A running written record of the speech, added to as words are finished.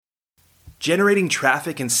Generating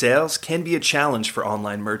traffic and sales can be a challenge for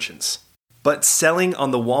online merchants. But selling on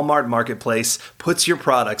the Walmart Marketplace puts your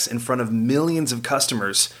products in front of millions of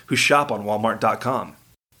customers who shop on Walmart.com.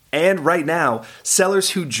 And right now, sellers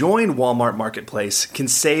who join Walmart Marketplace can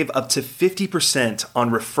save up to 50% on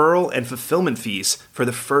referral and fulfillment fees for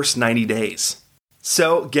the first 90 days.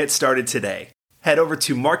 So get started today. Head over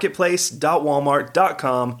to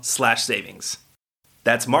marketplace.walmart.com/savings.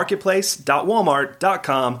 That's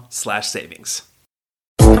marketplace.walmart.com/savings.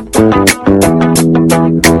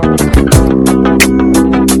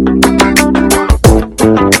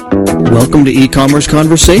 Welcome to E-Commerce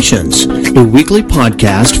Conversations, a weekly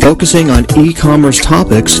podcast focusing on e-commerce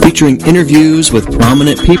topics featuring interviews with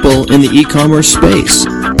prominent people in the e-commerce space.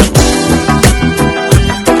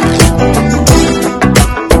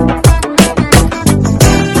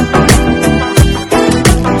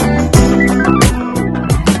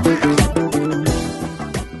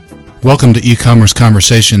 Welcome to E-Commerce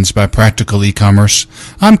Conversations by Practical E-Commerce.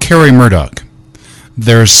 I'm Kerry Murdoch.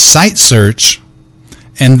 There's site search,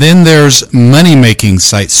 and then there's money-making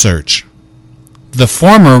site search. The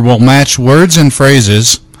former will match words and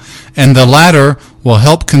phrases, and the latter will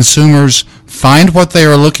help consumers find what they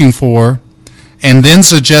are looking for, and then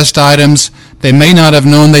suggest items they may not have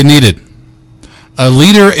known they needed. A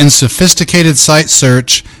leader in sophisticated site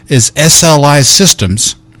search is SLI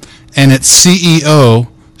Systems, and its CEO,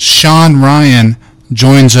 Sean Ryan,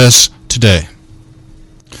 joins us today.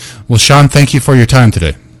 Well, Sean, thank you for your time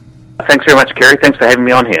today. Thanks very much, Kerry. Thanks for having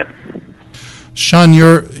me on here. Sean,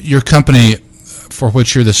 your company, for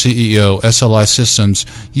which you're the CEO, SLI Systems,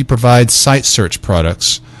 you provide site search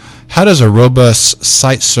products. How does a robust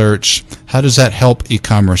site search, how does that help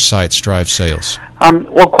e-commerce sites drive sales?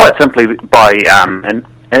 Well, quite simply by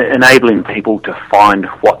enabling people to find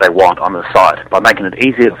what they want on the site. By making it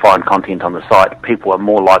easier to find content on the site, people are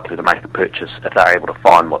more likely to make a purchase if they're able to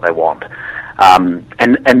find what they want. And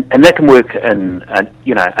that can work in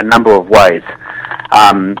a number of ways.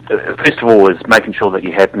 First of all is making sure that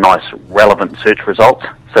you have nice relevant search results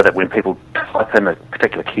so that when people type in a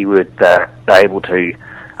particular keyword, they're able to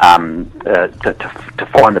find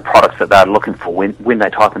the products that they're looking for when they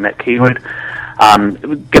type in that keyword.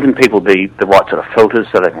 Giving people the right sort of filters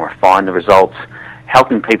so they can refine the results,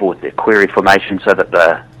 helping people with their query formation so that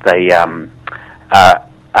they are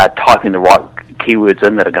typing the right keywords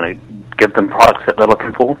in that are going to give them products that they're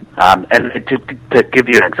looking for. And to give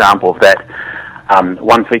you an example of that,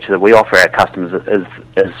 one feature that we offer our customers is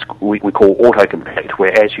we call autocomplete,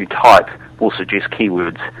 where as you type, we'll suggest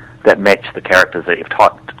keywords that match the characters that you've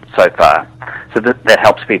typed so far. So that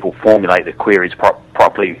helps people formulate their queries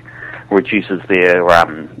properly, reduces their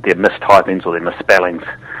mistypings or their misspellings,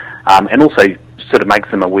 and also sort of makes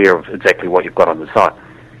them aware of exactly what you've got on the site.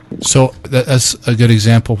 So that's a good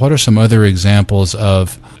example. What are some other examples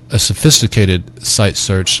of a sophisticated site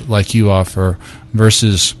search like you offer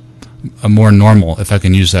versus a more normal, if I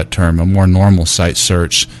can use that term, a more normal site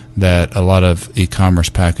search that a lot of e-commerce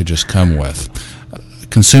packages come with?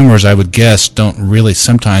 Consumers, I would guess, don't really,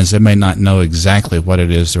 sometimes they may not know exactly what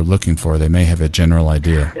it is they're looking for. They may have a general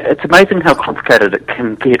idea. It's amazing how complicated it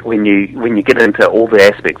can get when you get into all the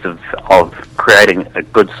aspects of creating a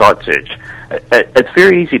good site search. It's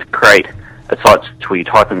very easy to create a site search where you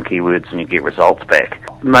type in keywords and you get results back.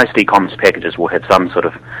 Most e-commerce packages will have some sort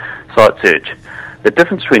of site search. The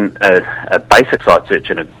difference between a basic site search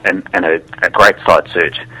and a great site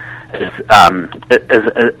search is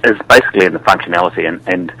basically in the functionality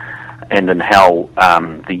and in how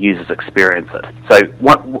the users experience it. So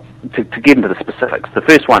to get into the specifics, the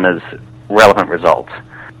first one is relevant results.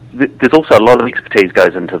 There's also a lot of expertise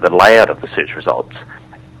goes into the layout of the search results.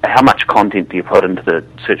 How much content do you put into the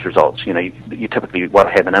search results? You typically want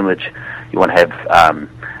to have an image, you want to have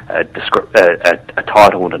a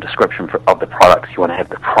title and a description of the products, you want to have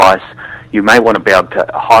the price. You may want to be able to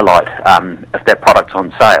highlight if that product's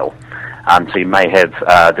on sale. So you may have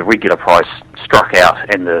the regular price struck out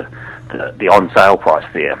and the on-sale price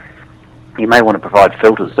there. You may want to provide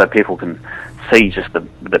filters so people can see just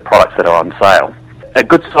the products that are on sale. A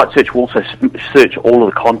good site search will also search all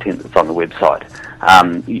of the content that's on the website.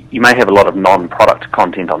 You may have a lot of non-product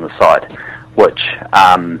content on the site, which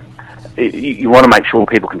you want to make sure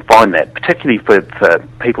people can find that, particularly for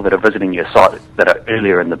people that are visiting your site that are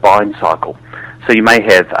earlier in the buying cycle. So you may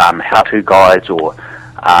have how-to guides, or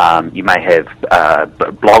you may have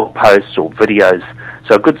blog posts or videos.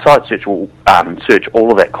 So a good site search will search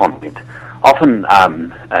all of that content. Often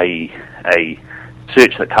a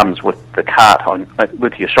search that comes with the cart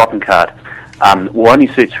with your shopping cart will only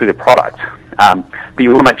search through the product. But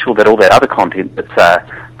you want to make sure that all that other content that's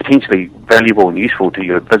potentially valuable and useful to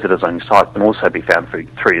your visitors on your site can also be found through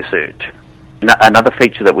your search. Another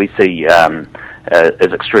feature that we see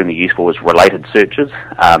is extremely useful is related searches,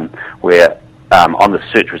 where on the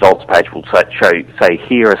search results page we'll say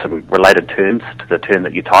here are some related terms to the term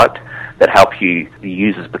that you typed that help the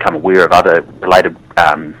users become aware of other related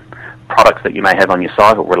products that you may have on your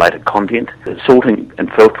site or related content. Sorting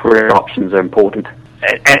and filtering options are important.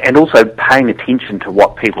 And also paying attention to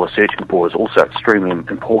what people are searching for is also extremely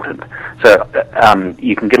important. So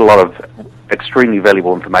you can get a lot of extremely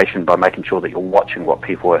valuable information by making sure that you're watching what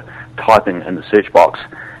people are typing in the search box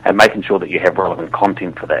and making sure that you have relevant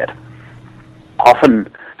content for that.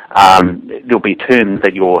 Often there'll be terms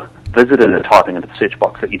that your visitors are typing into the search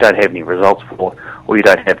box that you don't have any results for or you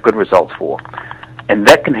don't have good results for. And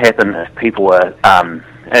that can happen if people are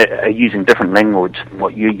using different language than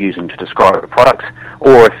what you're using to describe the products,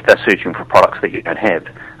 or if they're searching for products that you don't have.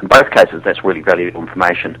 In both cases, that's really valuable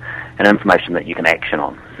information and information that you can action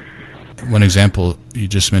on. One example you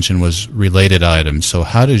just mentioned was related items. So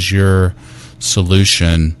how does your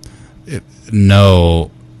solution know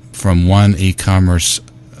from one e-commerce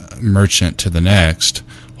merchant to the next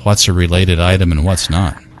what's a related item and what's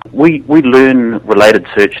not? We learn related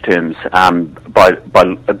search terms by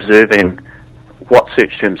observing what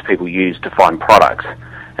search terms people use to find products.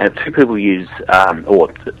 And if two people use,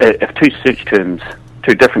 or if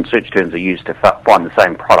two different search terms are used to find the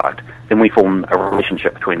same product, then we form a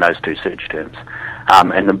relationship between those two search terms.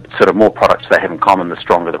 And the sort of more products they have in common, the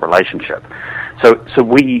stronger the relationship. So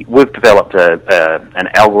we've developed an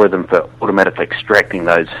algorithm for automatically extracting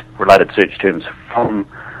those related search terms from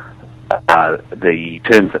the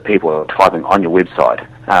terms that people are typing on your website,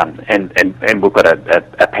 and we've got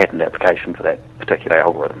a patent application for that particular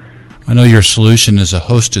algorithm. I know your solution is a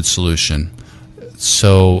hosted solution,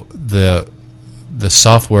 so the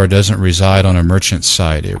software doesn't reside on a merchant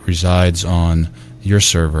site; it resides on your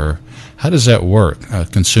server. How does that work? A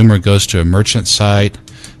consumer goes to a merchant site,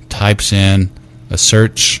 types in a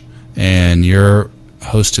search, and your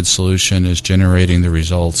hosted solution is generating the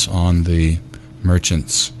results on the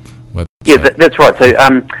merchant's website. Yeah, that's right. So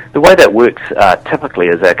the way that works typically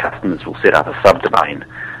is our customers will set up a subdomain.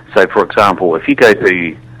 So, for example, if you go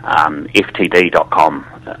to ftd.com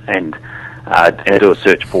and do a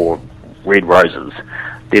search for red roses,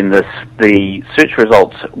 then the search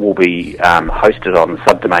results will be hosted on the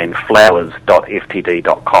subdomain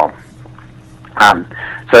flowers.ftd.com.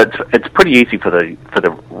 So it's pretty easy for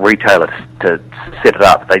the retailer to set it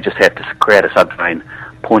up. They just have to create a subdomain,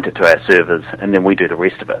 point it to our servers, and then we do the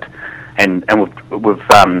rest of it. And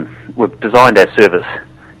we've designed our service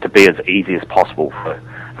to be as easy as possible for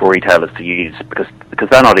retailers to use because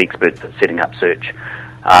they're not experts at setting up search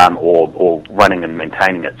or running and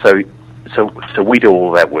maintaining it. So we do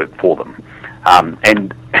all that work for them,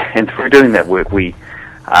 and through doing that work, we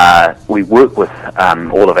work with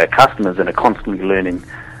all of our customers and are constantly learning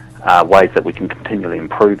ways that we can continually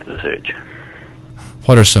improve the search.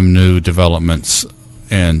 What are some new developments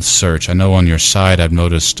in search? I know on your site I've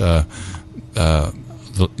noticed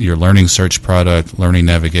your learning search product, learning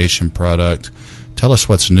navigation product. Tell us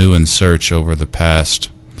what's new in search over the past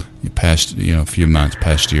few months,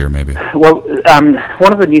 past year maybe. Well,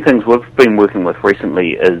 one of the new things we've been working with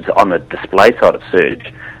recently is on the display side of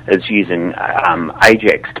search is using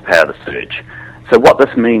Ajax to power the search. So what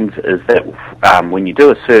this means is that when you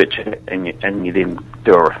do a search and you then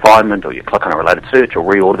do a refinement or you click on a related search or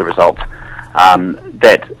reorder the results,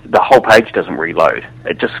 that the whole page doesn't reload.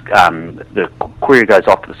 It just the query goes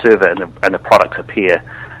off to the server and the products appear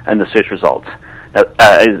in the search results.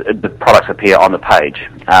 The products appear on the page,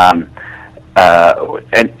 and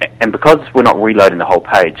because we're not reloading the whole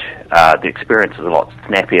page, the experience is a lot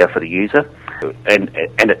snappier for the user, and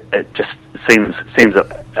it just seems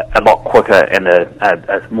a lot quicker and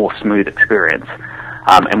a more smooth experience.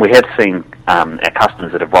 And we have seen our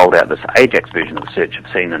customers that have rolled out this Ajax version of the search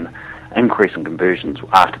have seen an increase in conversions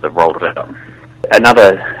after they've rolled it out.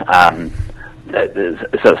 Another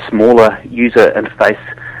sort of smaller user interface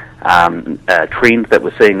trend that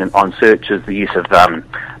we're seeing on search is the use of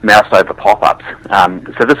mouse over pop-ups.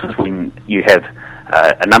 So this is when you have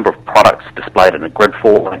a number of products displayed in a grid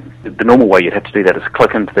form. The normal way you'd have to do that is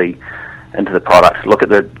click into the products, look at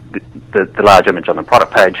the large image on the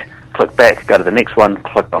product page, click back, go to the next one,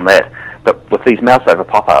 click on that. But with these mouse over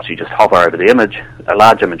pop-ups, you just hover over the image, a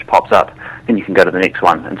large image pops up, then you can go to the next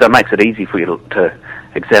one. And so it makes it easy for you to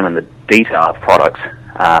examine the detail of products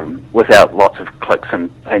without lots of clicks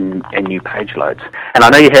and new page loads. And I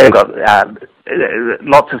know you haven't got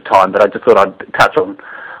lots of time, but I just thought I'd touch on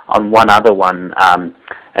one other one, and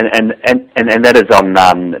that is on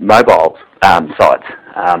mobile sites.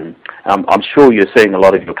 I'm sure you're seeing a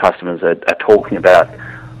lot of your customers are talking about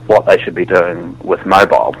what they should be doing with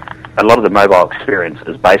mobile. A lot of the mobile experience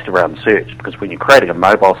is based around search, because when you're creating a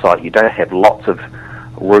mobile site, you don't have lots of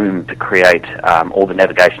room to create all the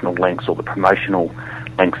navigational links or the promotional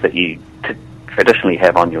links that you traditionally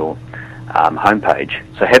have on your homepage.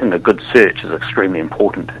 So having a good search is extremely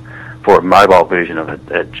important for a mobile version of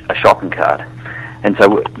a shopping cart. And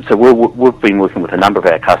so we've been working with a number of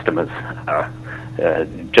our customers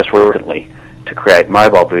just recently to create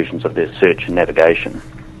mobile versions of their search and navigation.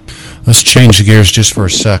 Let's change gears just for a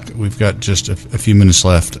sec. We've got just a few minutes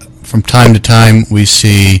left. From time to time, we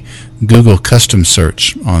see Google Custom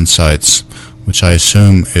Search on sites, which I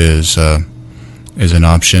assume is an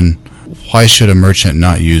option. Why should a merchant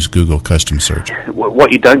not use Google Custom Search?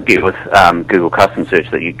 What you don't get with Google Custom Search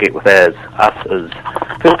that you get with us is,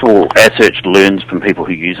 first of all, our search learns from people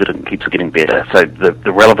who use it and keeps getting better. So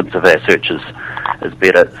the relevance of our search is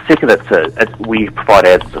better. Second, we provide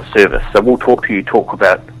ads as a service. So we'll talk to you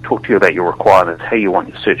about your requirements, how you want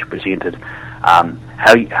your search presented, how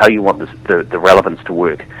you want the relevance to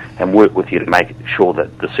work, and work with you to make sure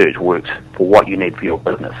that the search works for what you need for your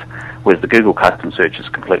business. Whereas the Google Custom Search is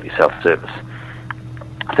completely self-service.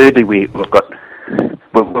 Thirdly, we've got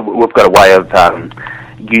a way of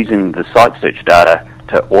using the site search data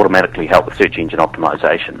to automatically help with search engine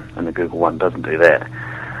optimization, and the Google one doesn't do that.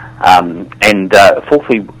 And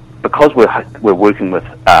fourthly, because we're working with,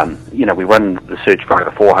 we run the search for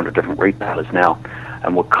over 400 different retailers now,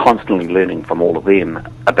 and we're constantly learning from all of them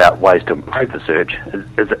about ways to improve the search,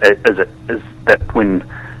 is that when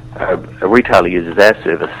a retailer uses our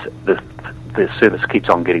service, the service keeps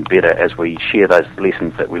on getting better as we share those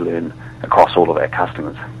lessons that we learn across all of our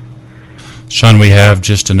customers. Sean, we have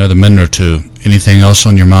just another minute or two. Anything else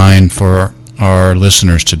on your mind for our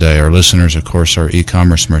listeners today? Our listeners, of course, are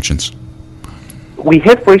e-commerce merchants. We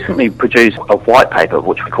have recently produced a white paper,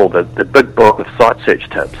 which we call the Big Book of Site Search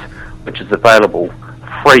Tips, which is available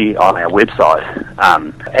free on our website.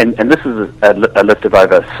 And this is a list of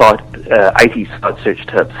over 80 site search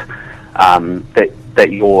tips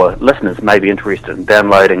that your listeners may be interested in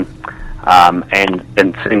downloading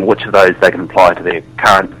and seeing which of those they can apply to their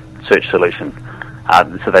current search solution.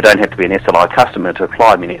 So they don't have to be an SLI customer to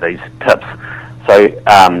apply many of these tips. So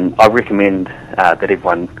I recommend that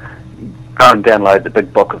everyone go and download the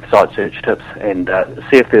Big Book of Site Search Tips and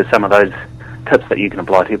see if there's some of those tips that you can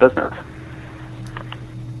apply to your business.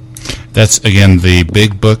 That's, again, the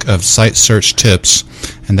Big Book of Site Search Tips,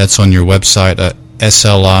 and that's on your website at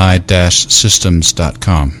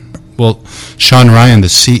sli-systems.com. Well, Sean Ryan, the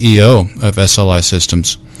CEO of SLI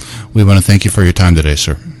Systems, we want to thank you for your time today,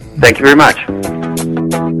 sir. Thank you very much.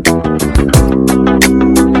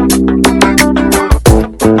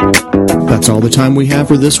 That's all the time we have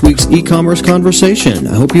for this week's e-commerce conversation.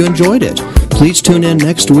 I hope you enjoyed it. Please tune in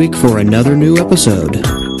next week for another new episode.